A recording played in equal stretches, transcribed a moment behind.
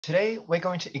Today, we're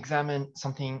going to examine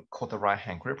something called the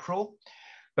right-hand grip rule,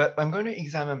 but I'm going to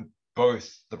examine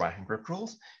both the right-hand grip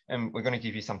rules, and we're going to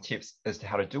give you some tips as to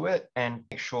how to do it and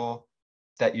make sure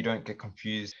that you don't get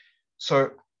confused.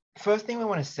 So first thing we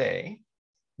want to say,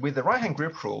 with the right-hand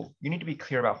grip rule, you need to be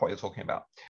clear about what you're talking about.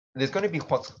 There's going to be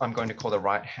what I'm going to call the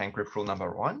right-hand grip rule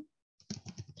number 1,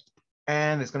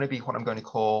 and there's going to be what I'm going to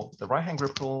call the right-hand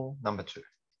grip rule number 2.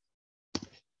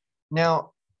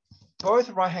 Now,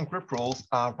 both right-hand grip rules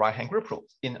are right-hand grip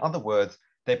rules. In other words,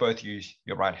 they both use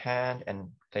your right hand and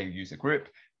they use a grip.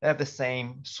 They have the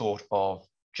same sort of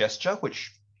gesture,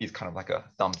 which is kind of like a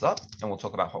thumbs up, and we'll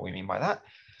talk about what we mean by that.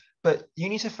 But you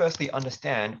need to firstly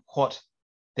understand what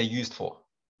they're used for,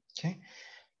 okay?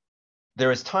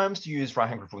 There is times to use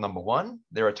right-hand grip rule number 1,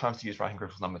 there are times to use right-hand grip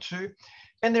rule number 2,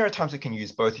 and there are times you can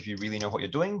use both if you really know what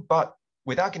you're doing. But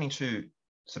without getting too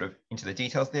sort of into the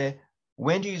details there,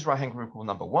 when do you use right-hand grip rule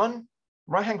number 1?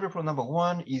 Right-hand grip rule number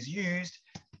 1 is used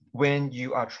when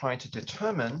you are trying to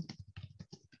determine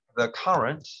the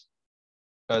current,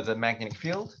 the magnetic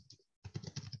field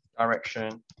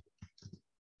direction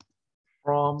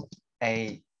from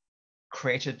a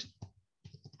created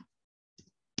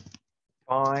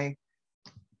by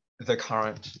the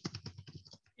current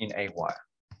in a wire.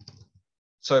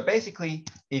 So basically,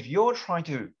 if you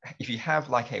have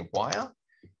like a wire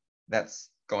that's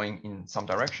going in some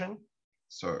direction,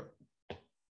 so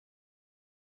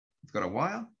you've got a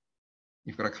wire,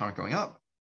 you've got a current going up,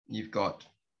 you've got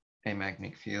a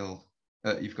magnetic field,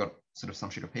 you've got sort of some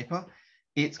sheet of paper,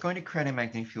 it's going to create a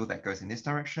magnetic field that goes in this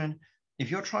direction. If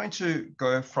you're trying to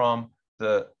go from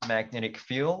the magnetic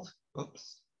field,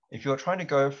 if you're trying to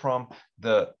go from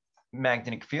the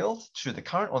magnetic field to the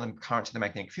current or the current to the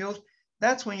magnetic field,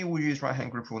 that's when you will use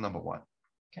right-hand grip rule number 1,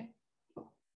 okay?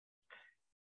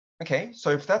 Okay,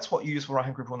 so if that's what you use for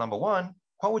right-hand grip rule number 1,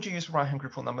 what would you use for right-hand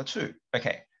grip rule number 2?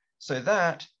 Okay, so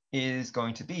that is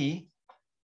going to be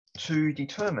to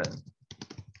determine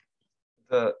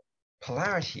the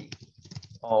polarity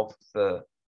of the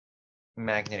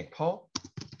magnetic pole,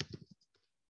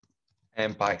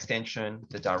 and by extension,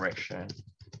 the direction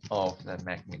of the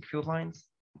magnetic field lines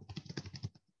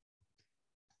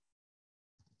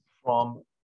from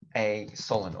a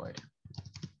solenoid.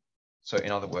 So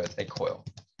in other words, a coil.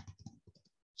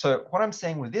 So what I'm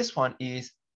saying with this one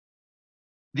is,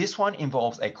 this one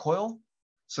involves a coil.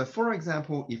 So for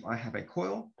example, if I have a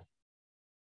coil,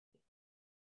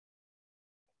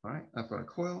 all right, I've got a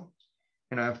coil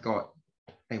and I've got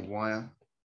a wire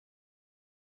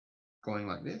going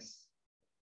like this,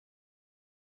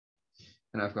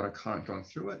 and I've got a current going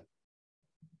through it.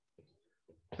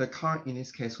 The current in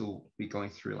this case will be going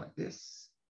through like this.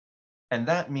 And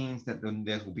that means that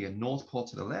there will be a north pole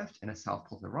to the left and a south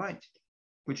pole to the right,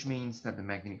 which means that the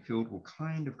magnetic field will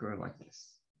kind of go like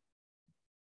this.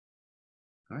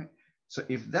 All right. So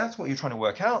if that's what you're trying to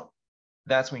work out,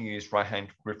 that's when you use right-hand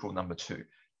grip rule number 2.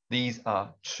 These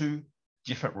are 2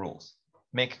 different rules.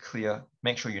 Make it clear,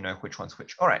 make sure you know which one's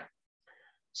which. All right.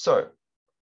 So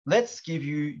let's give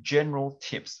you general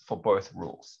tips for both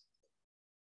rules.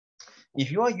 If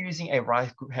you are using a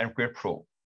right-hand grip rule,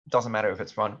 doesn't matter if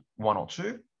it's 1 or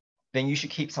 2, then you should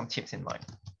keep some tips in mind.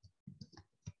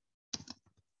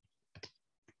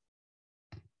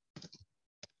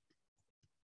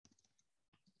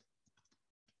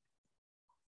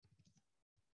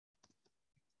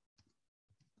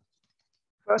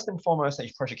 First and foremost, that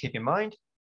you probably should keep in mind,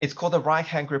 it's called the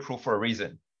right-hand grip rule for a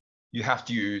reason. You have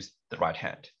to use the right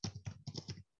hand.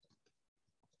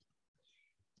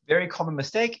 Very common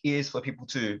mistake is for people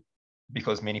to,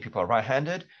 because many people are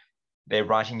right-handed, they're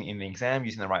writing in the exam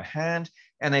using the right hand,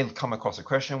 and they come across a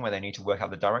question where they need to work out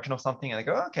the direction of something, and they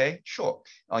go, okay, sure,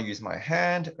 I'll use my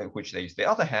hand, which they use the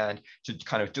other hand to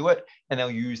kind of do it, and they'll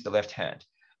use the left hand.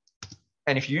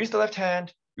 And if you use the left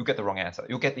hand, you'll get the wrong answer.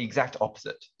 You'll get the exact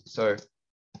opposite. So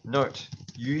note,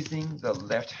 using the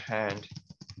left hand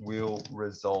will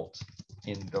result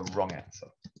in the wrong answer.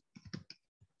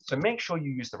 So make sure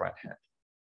you use the right hand.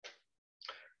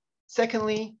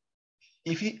 Secondly,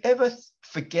 if you ever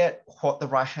forget what the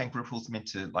right-hand grip rule is meant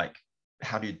to, like,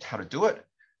 how to do it,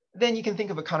 then you can think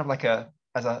of it kind of like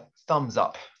as a thumbs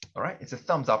up. All right, it's a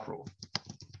thumbs up rule.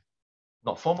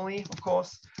 Not formally, of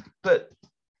course, but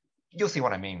you'll see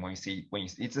what I mean when you see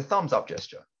it's a thumbs up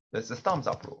gesture. There's a thumbs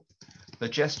up rule. The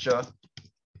gesture,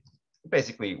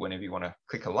 basically, whenever you want to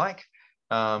click a like,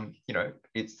 you know,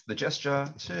 it's the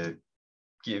gesture to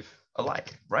give a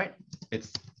like, right?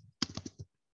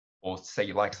 Or say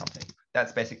you like something.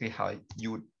 That's basically how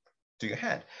you would do your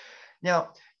hand.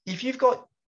 Now, if you've got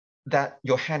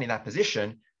your hand in that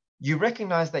position, you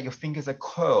recognize that your fingers are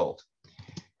curled.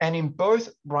 And in both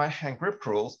right-hand grip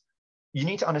rules, you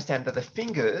need to understand that the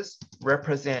fingers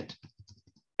represent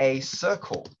a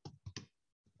circle,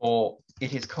 or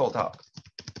it is curled up.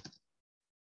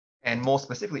 And more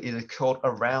specifically, it is curled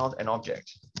around an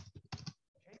object.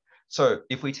 Okay? So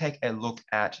if we take a look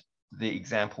at the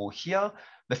example here,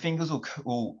 the fingers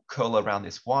will curl around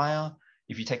this wire.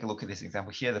 If you take a look at this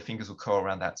example here, the fingers will curl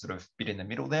around that sort of bit in the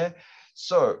middle there.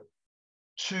 So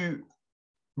to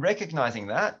recognizing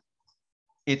that,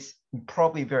 it's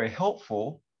probably very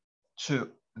helpful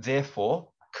to therefore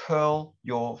curl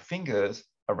your fingers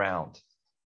around.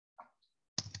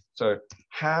 So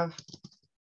have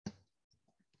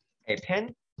a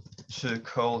pen to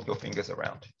curl your fingers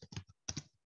around.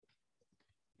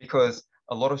 Because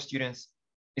a lot of students,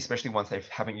 especially once they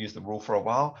haven't used the rule for a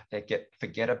while, they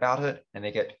forget about it and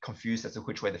they get confused as to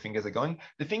which way the fingers are going.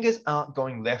 The fingers aren't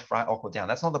going left, right, up, or down.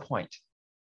 That's not the point.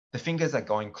 The fingers are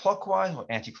going clockwise or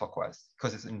anti-clockwise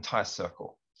because it's an entire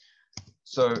circle.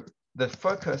 So the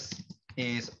focus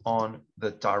is on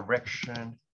the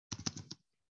direction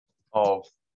of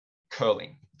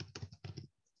curling,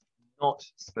 not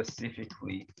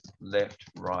specifically left,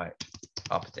 right,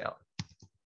 up, down,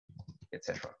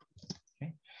 etc.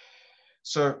 Okay.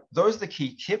 So those are the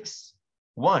key tips.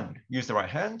 1, use the right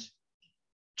hand.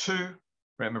 2,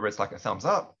 remember it's like a thumbs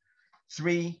up.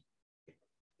 3,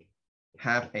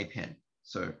 have a pen.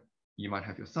 So you might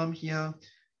have your thumb here,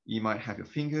 you might have your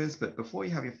fingers, but before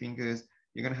you have your fingers,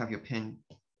 you're going to have your pen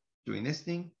doing this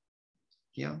thing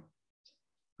here.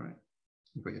 Right?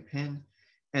 You've got your pen,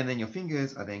 and then your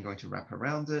fingers are then going to wrap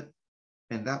around it,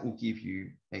 and that will give you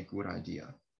a good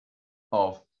idea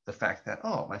of the fact that,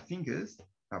 oh, my fingers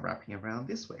are wrapping around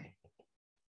this way,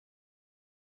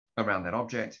 around that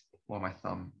object, while my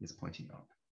thumb is pointing up.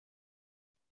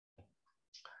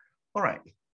 All right.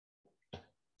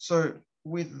 So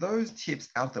with those tips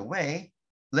out of the way,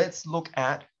 let's look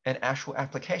at an actual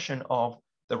application of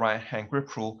the right-hand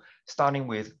grip rule, starting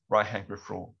with right-hand grip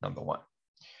rule number 1.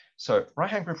 So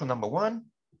right-hand grip rule number 1,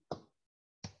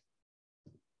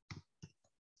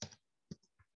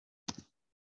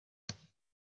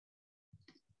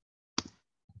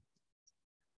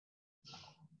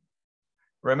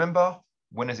 remember,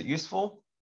 when is it useful?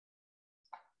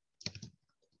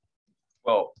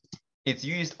 Well, it's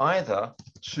used either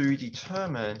to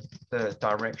determine the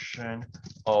direction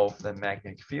of the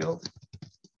magnetic field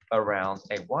around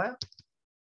a wire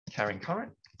carrying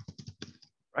current,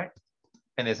 right?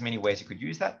 And there's many ways you could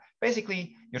use that.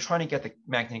 Basically, you're trying to get the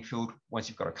magnetic field once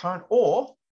you've got a current,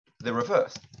 or the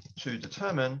reverse, to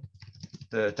determine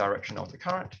the direction of the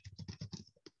current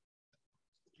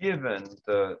given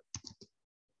the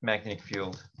magnetic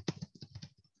field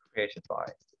created by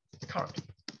the current.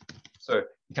 So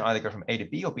you can either go from A to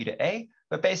B or B to A,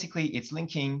 but basically it's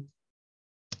linking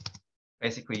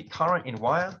current in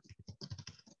wire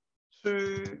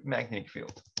to magnetic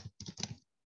field.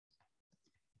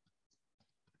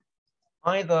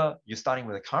 Either you're starting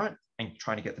with a current and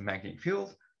trying to get the magnetic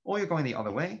field, or you're going the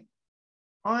other way.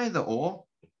 Either or,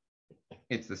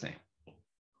 it's the same.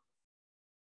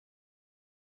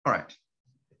 All right.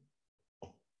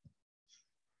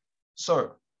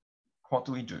 So what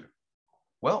do we do?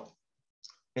 Well,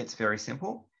 it's very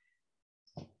simple.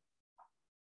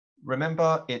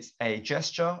 Remember, it's a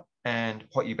gesture, and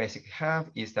what you basically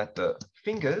have is that the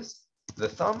fingers, the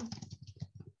thumb,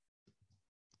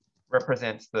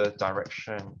 represents the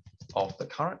direction of the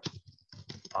current,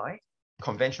 I,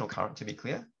 conventional current to be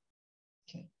clear.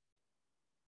 Okay.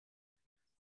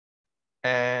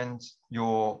 And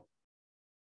your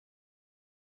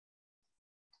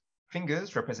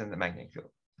fingers represent the magnetic field.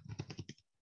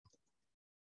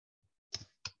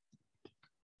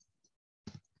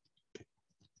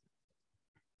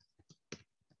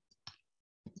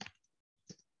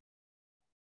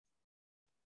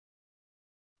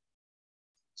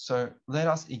 So let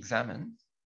us examine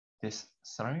this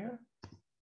scenario.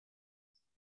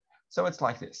 So it's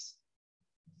like this.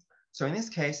 So in this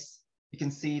case, you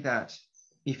can see that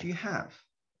if you have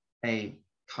a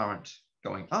current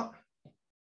going up,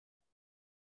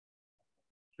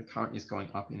 the current is going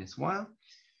up in this wire.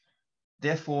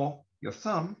 Therefore, your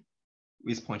thumb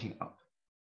is pointing up,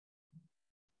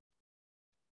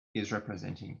 is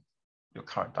representing your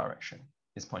current direction,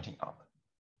 is pointing up.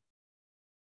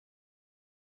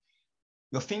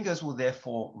 Your fingers will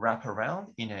therefore wrap around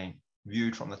in a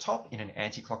viewed from the top in an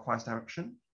anti-clockwise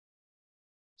direction.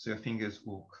 So your fingers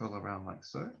will curl around like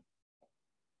so.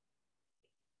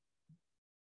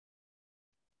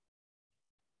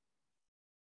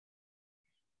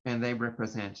 And they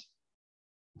represent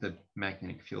the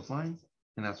magnetic field lines,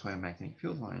 and that's why magnetic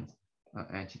field lines are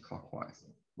anti-clockwise,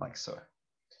 like so.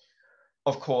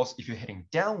 Of course, if you're heading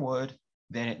downward,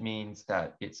 then it means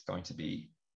that it's going to be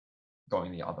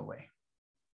going the other way.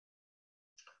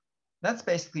 That's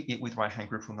basically it with right-hand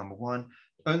grip rule number 1.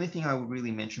 The only thing I would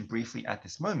really mention briefly at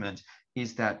this moment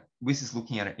is that this is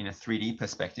looking at it in a 3D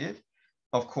perspective.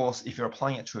 Of course, if you're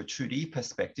applying it to a 2D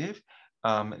perspective,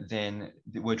 then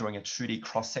we're drawing a 2D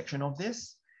cross-section of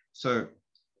this. So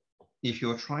if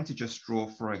you're trying to just draw,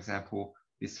 for example,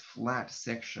 this flat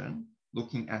section,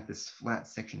 looking at this flat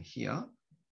section here,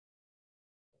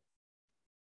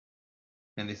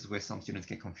 and this is where some students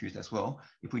get confused as well.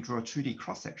 If we draw a 2D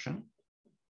cross-section,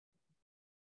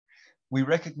 we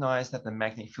recognize that the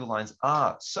magnetic field lines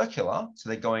are circular, so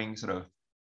they're going sort of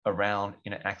around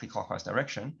in an anti-clockwise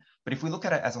direction. But if we look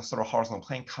at it as a sort of horizontal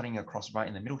plane cutting across right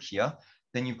in the middle here,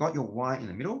 then you've got your Y in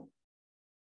the middle.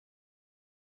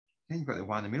 Okay, you've got the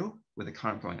Y in the middle with the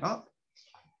current going up.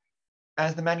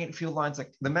 As the magnetic field lines,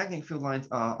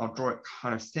 I'll draw it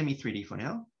kind of semi-3D for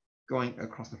now, going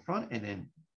across the front and then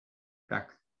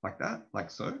back like that, like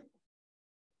so.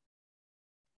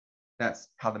 That's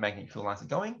how the magnetic field lines are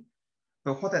going.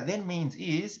 But what that then means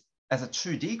is, as a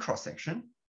 2D cross-section,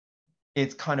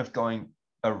 it's kind of going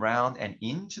around and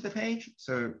into the page.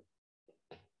 So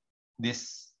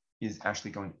this is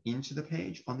actually going into the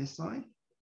page on this side.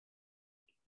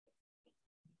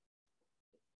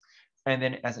 And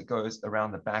then as it goes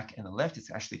around the back and the left,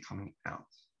 it's actually coming out.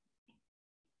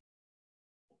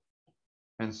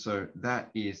 And so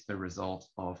that is the result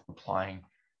of applying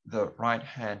the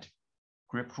right-hand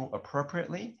grip rule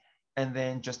appropriately, and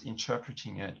then just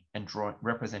interpreting it and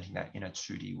representing that in a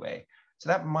 2D way. So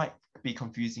that might be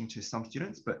confusing to some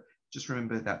students, but just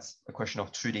remember that's a question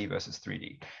of 2D versus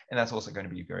 3D. And that's also going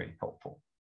to be very helpful.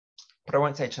 But I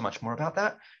won't say too much more about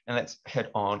that. And let's head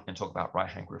on and talk about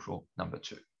right-hand grip rule number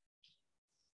 2.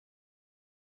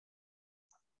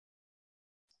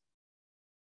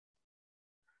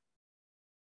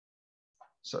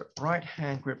 So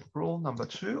right-hand grip rule number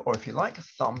 2, or if you like,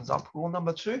 thumbs up rule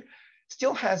number 2,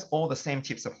 still has all the same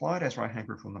tips applied as right-hand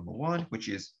grip rule number 1, which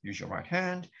is use your right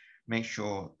hand, make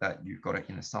sure that you've got it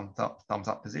in a thumbs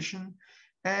up position,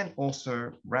 and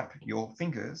also wrap your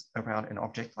fingers around an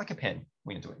object like a pen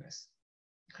when you're doing this.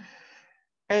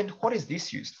 And what is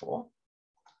this used for?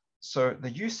 So the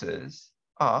uses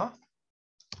are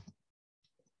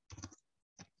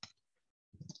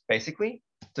basically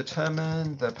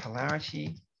determine the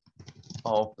polarity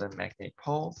of the magnetic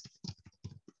poles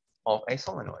of a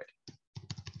solenoid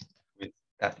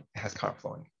that has current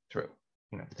flowing through,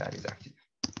 that is active.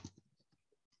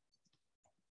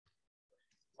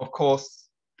 Of course,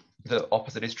 the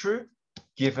opposite is true.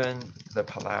 Given the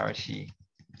polarity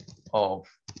of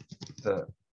the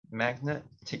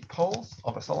magnetic poles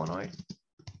of a solenoid,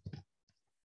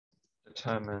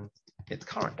 determine its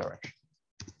current direction.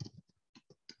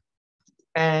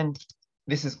 And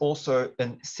this is also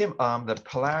the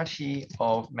polarity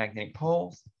of magnetic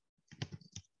poles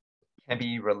can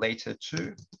be related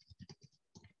to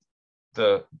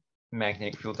the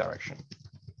magnetic field direction.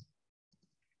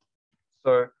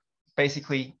 So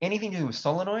basically anything to do with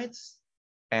solenoids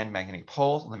and magnetic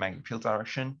poles or the magnetic field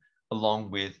direction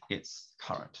along with its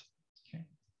current. Okay.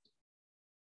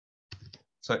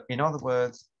 So in other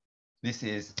words, this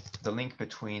is the link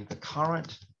between the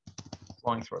current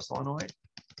flowing through a solenoid,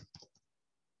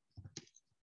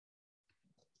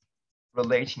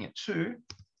 relating it to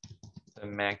the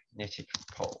magnetic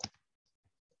pole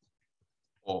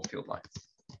or field lines.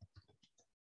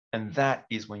 And that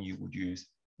is when you would use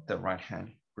the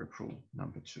right-hand grip rule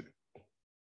number 2.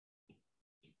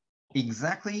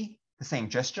 Exactly the same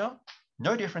gesture,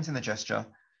 no difference in the gesture.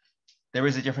 There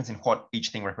is a difference in what each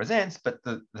thing represents, but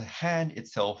the hand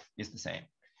itself is the same.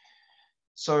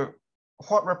 So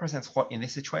what represents what in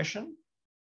this situation?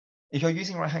 If you're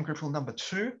using right-hand grip rule number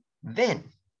 2, then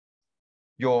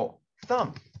your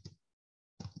thumb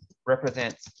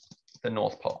represents the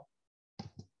north pole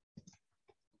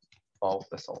of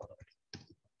the solenoid.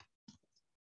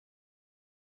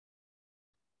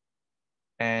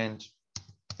 And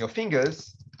your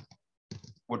fingers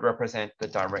would represent the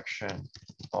direction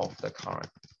of the current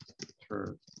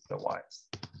through the wires.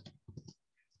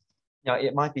 Now,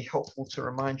 it might be helpful to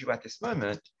remind you at this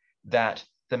moment that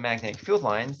the magnetic field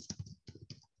lines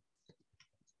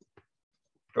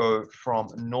go from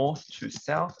north to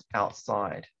south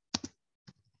outside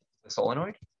the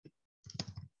solenoid,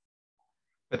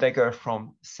 but they go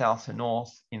from south to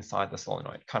north inside the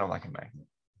solenoid, kind of like a magnet.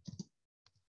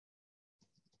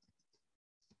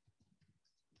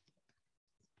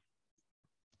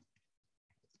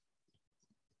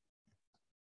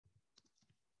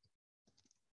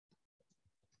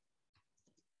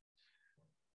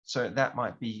 So that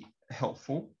might be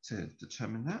helpful to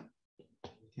determine that.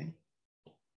 Okay.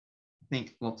 I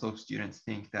think lots of students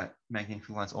think that magnetic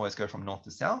field lines always go from north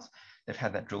to south. They've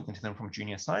had that drilled into them from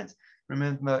junior science.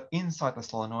 Remember, inside the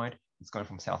solenoid, it's going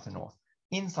from south to north.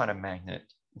 Inside a magnet,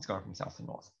 it's going from south to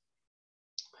north.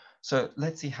 So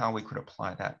let's see how we could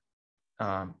apply that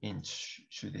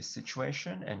into this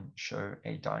situation and show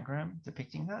a diagram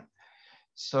depicting that.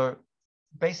 So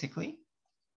basically,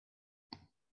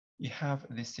 you have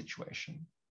this situation.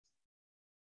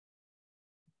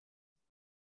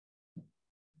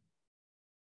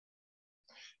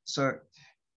 So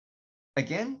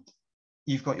again,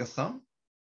 you've got your thumb.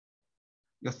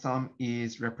 Your thumb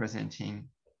is representing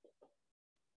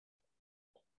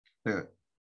the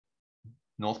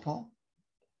North Pole.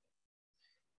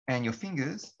 And your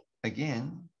fingers,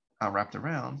 again, are wrapped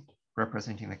around,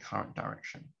 representing the current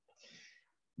direction.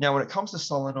 Now, when it comes to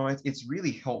solenoids, it's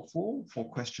really helpful for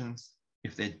questions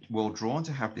if they're well drawn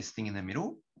to have this thing in the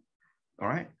middle, all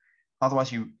right?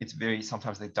 Otherwise,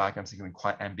 sometimes the diagrams are going to be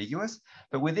quite ambiguous.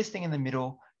 But with this thing in the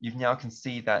middle, you now can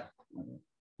see that,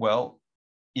 well,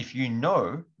 if you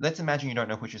know, let's imagine you don't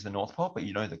know which is the North Pole, but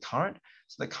you know the current.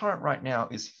 So the current right now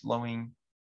is flowing,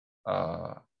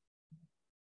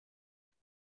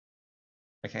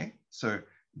 okay, so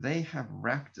they have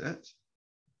wrapped it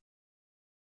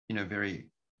in a very,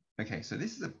 okay, so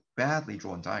this is a badly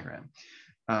drawn diagram.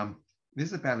 This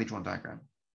is a badly drawn diagram,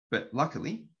 but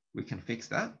luckily we can fix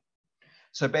that.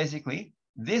 So basically,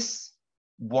 this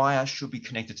wire should be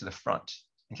connected to the front,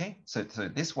 okay? So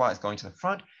this wire is going to the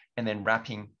front and then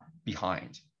wrapping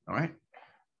behind, all right?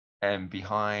 And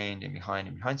behind and behind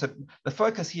and behind. So the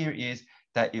focus here is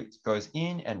that it goes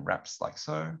in and wraps like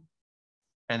so.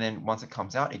 And then once it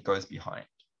comes out, it goes behind,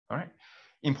 all right?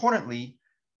 Importantly,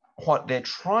 what they're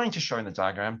trying to show in the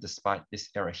diagram, despite this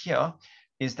error here,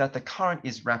 is that the current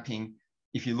is wrapping.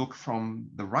 If you look from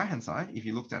the right-hand side, if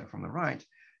you looked at it from the right,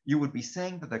 you would be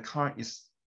saying that the current is,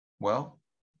 well,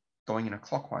 going in a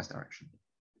clockwise direction.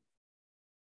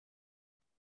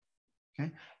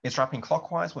 Okay, it's wrapping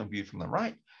clockwise when viewed from the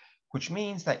right, which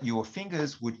means that your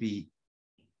fingers would be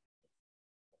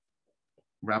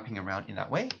wrapping around in that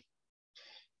way.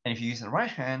 And if you use the right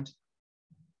hand,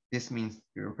 this means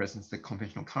it represents the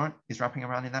conventional current is wrapping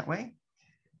around in that way.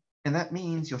 And that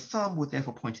means your thumb would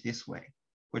therefore point this way,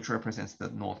 which represents the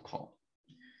North Pole.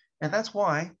 And that's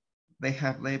why they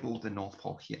have labeled the North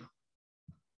Pole here.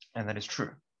 And that is true.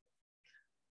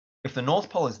 If the North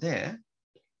Pole is there,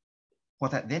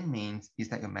 what that then means is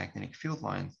that your magnetic field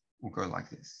lines will go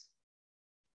like this.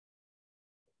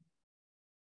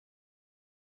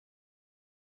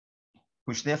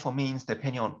 Which therefore means,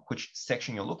 depending on which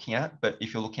section you're looking at, but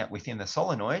if you're looking at within the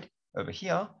solenoid over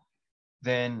here,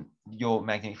 then your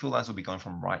magnetic field lines will be going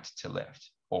from right to left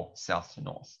or south to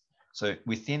north. So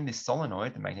within this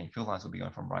solenoid, the magnetic field lines will be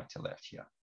going from right to left here.